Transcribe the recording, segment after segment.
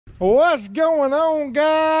What's going on,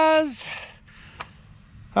 guys?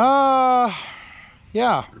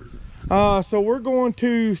 Yeah. So we're going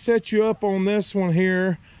to set you up on this one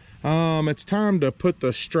here. It's time to put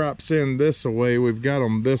the straps in this way. We've got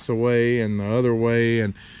them this way and the other way,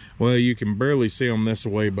 and well, you can barely see them this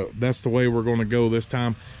way, but that's the way we're going to go this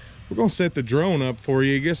time. We're going to set the drone up for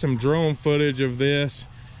you, get some drone footage of this,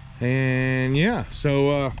 and yeah,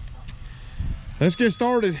 so let's get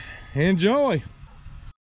started. Enjoy.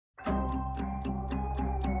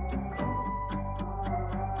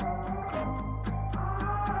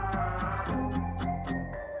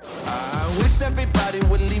 I wish everybody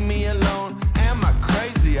would leave me alone. Am I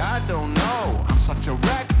crazy? I don't know. I'm such a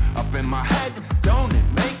wreck up in my head. Don't it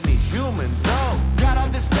make me human though? Got all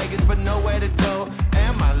this baggage but nowhere to go.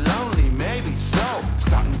 Am I lonely? Maybe so.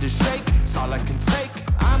 Starting to shake, it's all I can take.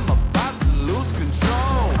 I'm about to lose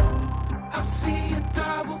control. I'm seeing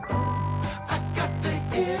double. I got the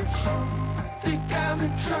itch. Think I'm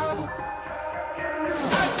in trouble.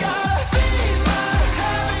 I gotta feed my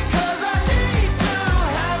habit 'cause I need to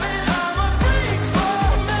have it. I'm a freak for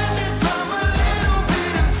madness. I'm a little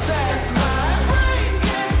bit obsessed. My brain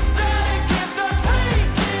gets static, can't stop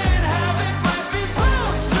taking habit. Might be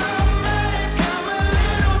post-traumatic. I'm a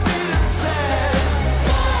little bit obsessed.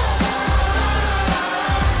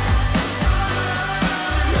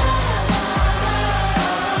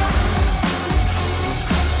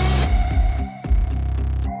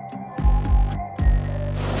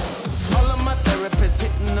 All of my therapists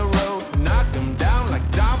hitting the road, knock them down like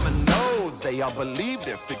dominoes. They all believe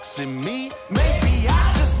they're fixing me. Maybe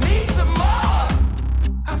I just need some more.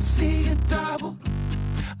 I'm seeing double.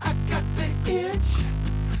 I got the itch.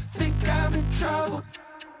 Think I'm in trouble.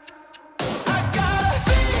 I gotta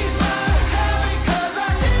feed my habit 'cause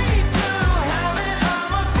I need to have it.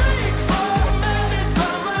 I'm a freak for madness.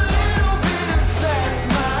 I'm a little bit obsessed.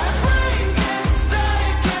 My brain gets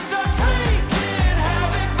static, can't stop taking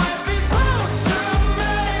habit. Might be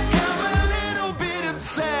post-traumatic. I'm a little bit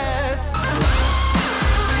obsessed.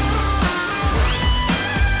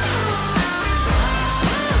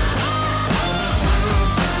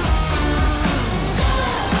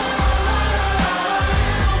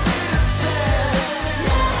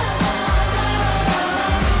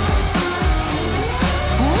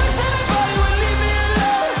 Wish everybody would leave me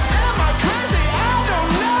alone. Am I crazy? I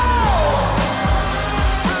don't know.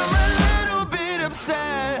 I'm a little bit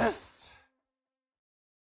obsessed.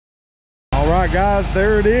 All right, guys,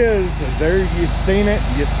 there it is. There you've seen it.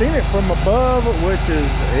 You've seen it from above, which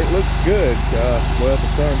is, it looks good. Well, the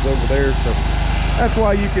sun's over there, so that's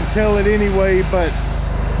why you can tell it anyway. But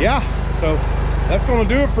yeah, so that's going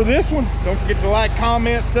to do it for this one. Don't forget to like,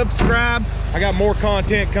 comment, subscribe. I got more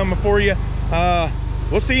content coming for you.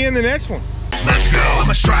 We'll see you in the next one. Let's go.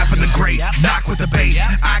 I'ma strive for the great, knock with the bass.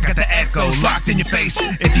 I got the echoes locked in your face.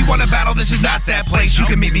 If you want to battle, this is not that place. You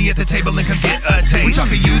can meet me at the table and come get a taste. We talk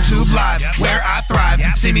to YouTube Live, where I thrive.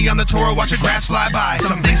 See me on the Toro, watch the grass fly by.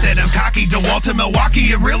 Some think that I'm cocky, DeWalt to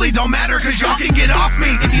Milwaukee. It really don't matter, cause y'all can get off me.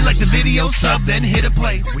 If you like the video, sub, then hit a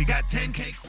play. We got 10K.